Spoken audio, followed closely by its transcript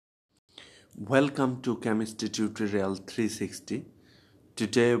Welcome to Chemistry Tutorial 360.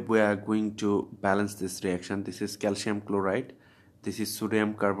 Today we are going to balance this reaction. This is calcium chloride, this is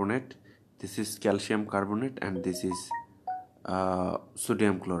sodium carbonate, this is calcium carbonate, and this is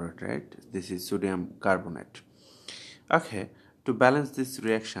sodium chloride, right? This is sodium carbonate. Okay, to balance this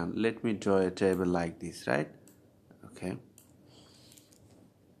reaction, let me draw a table like this, right? Okay.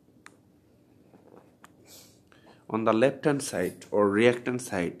 On the left hand side or reactant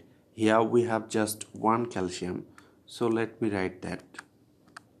side, here we have just one calcium, so let me write that.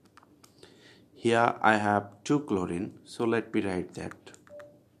 Here I have 2 chlorine, so let me write that.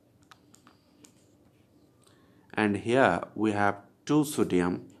 And here we have 2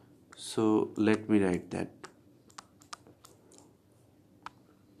 sodium, so let me write that.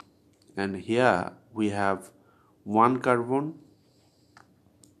 And here we have 1 carbon,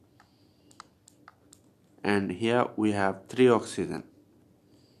 and here we have 3 oxygen.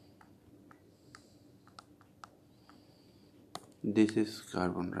 This is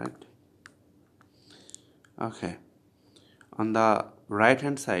carbon, right? Okay. On the right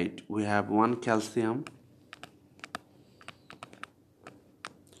hand side we have 1 calcium.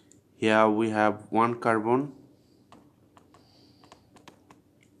 Here we have 1 carbon.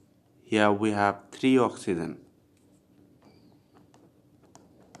 Here we have 3 oxygen.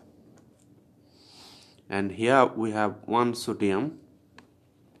 And here we have 1 sodium.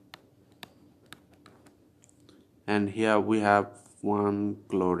 And here we have 1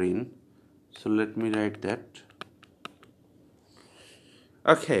 chlorine. So let me write that.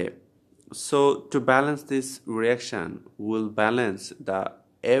 Okay, so to balance this reaction, we'll balance the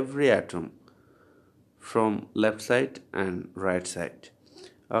every atom from left side and right side.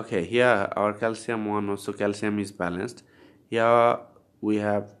 Okay, here our calcium 1 also calcium is balanced. Here we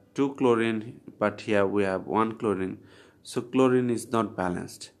have 2 chlorine, but here we have 1 chlorine, so chlorine is not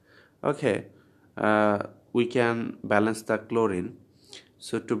balanced. Okay, we can balance the chlorine.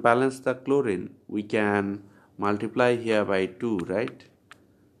 So to balance the chlorine, we can multiply here by 2, right?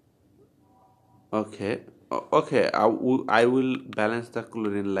 Okay, I will balance the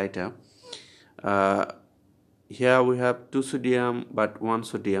chlorine later. Here we have 2 sodium but 1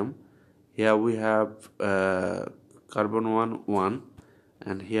 sodium. Here we have carbon 1,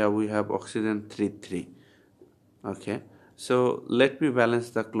 and here we have oxygen 3. Okay, so let me balance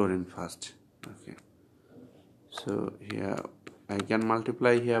the chlorine first. Okay, so here I can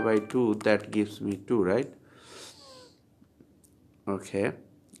multiply here by 2, that gives me 2, right? Okay,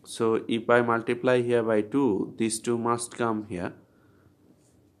 so if I multiply here by 2, these 2 must come here.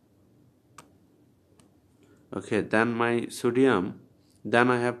 Okay, then my sodium,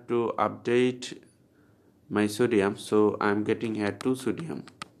 then I have to update my sodium, so I'm getting here 2 sodium.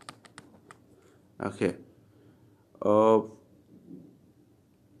 Okay,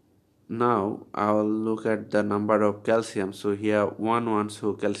 now I'll look at the number of calcium. So here 1,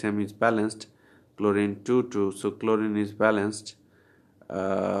 so calcium is balanced. Chlorine 2, so chlorine is balanced.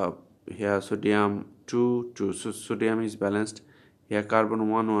 Here sodium 2, so sodium is balanced. Here carbon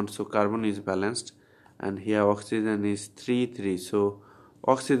 1, so carbon is balanced. And here oxygen is 3, so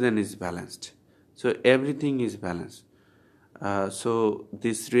oxygen is balanced. So everything is balanced. So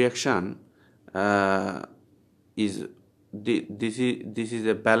this reaction this is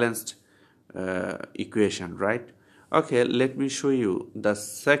a balanced equation, right? Okay, let me show you the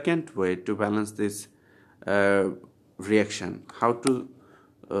second way to balance this reaction. How to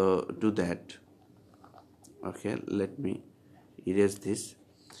do that? Okay, let me erase this.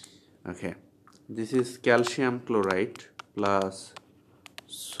 Okay, this is calcium chloride plus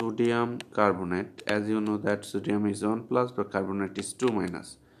sodium carbonate. As you know that sodium is 1 plus but carbonate is 2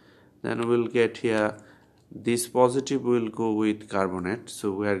 minus. Then we'll get here this positive will go with carbonate,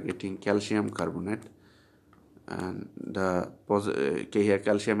 so we are getting calcium carbonate, and the here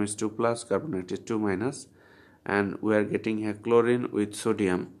calcium is 2 plus, carbonate is 2 minus, and we are getting here chlorine with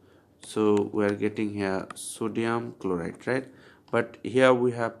sodium, so we are getting here sodium chloride, right? But here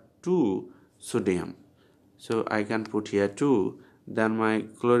we have 2 sodium, so I can put here 2, then my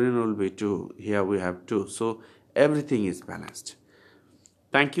chlorine will be 2. Here we have 2, so everything is balanced.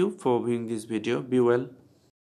 Thank you for viewing this video. Be well.